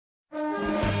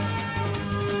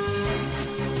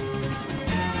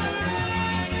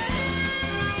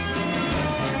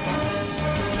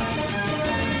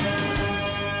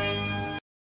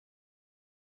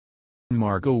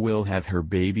Markle will have her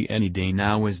baby any day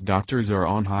now as doctors are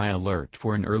on high alert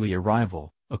for an early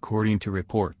arrival, according to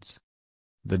reports.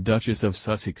 The Duchess of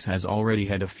Sussex has already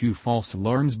had a few false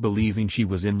alarms believing she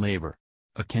was in labor.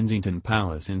 A Kensington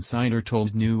Palace insider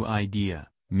told New Idea,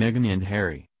 Meghan and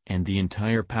Harry, and the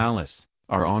entire palace,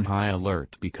 are on high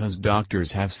alert because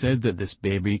doctors have said that this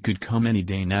baby could come any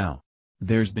day now.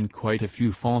 There's been quite a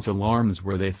few false alarms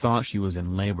where they thought she was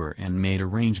in labor and made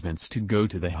arrangements to go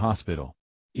to the hospital.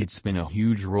 It's been a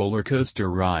huge roller coaster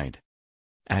ride.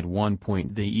 At one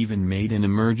point they even made an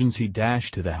emergency dash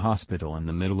to the hospital in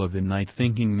the middle of the night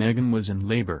thinking Meghan was in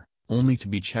labor, only to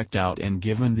be checked out and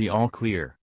given the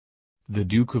all-clear. The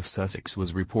Duke of Sussex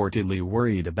was reportedly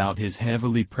worried about his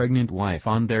heavily pregnant wife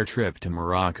on their trip to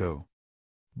Morocco.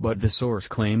 But the source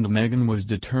claimed Meghan was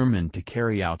determined to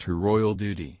carry out her royal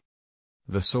duty.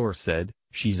 The source said,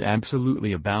 "She's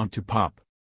absolutely about to pop."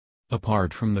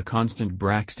 Apart from the constant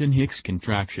Braxton Hicks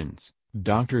contractions,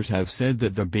 doctors have said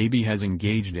that the baby has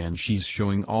engaged and she's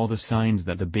showing all the signs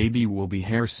that the baby will be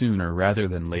here sooner rather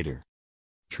than later.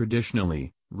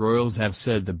 Traditionally, royals have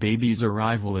said the baby's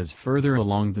arrival is further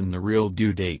along than the real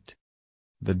due date.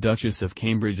 The Duchess of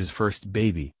Cambridge's first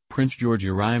baby, Prince George,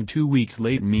 arrived 2 weeks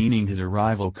late, meaning his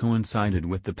arrival coincided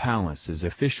with the palace's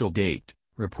official date,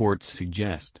 reports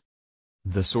suggest.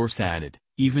 The source added,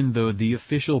 even though the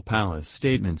official palace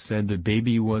statement said the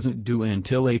baby wasn't due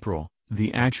until April,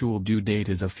 the actual due date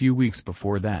is a few weeks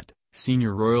before that.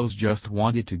 Senior royals just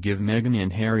wanted to give Meghan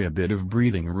and Harry a bit of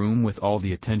breathing room with all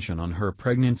the attention on her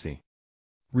pregnancy.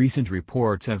 Recent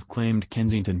reports have claimed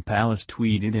Kensington Palace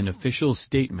tweeted an official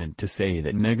statement to say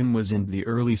that Meghan was in the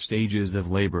early stages of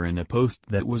labor in a post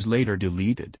that was later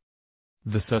deleted.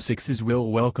 The Sussexes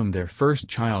will welcome their first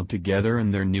child together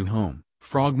in their new home,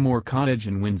 Frogmore Cottage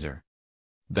in Windsor.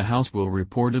 The house will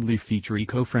reportedly feature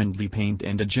eco-friendly paint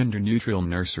and a gender-neutral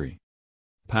nursery.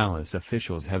 Palace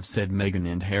officials have said Meghan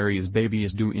and Harry's baby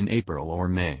is due in April or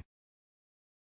May.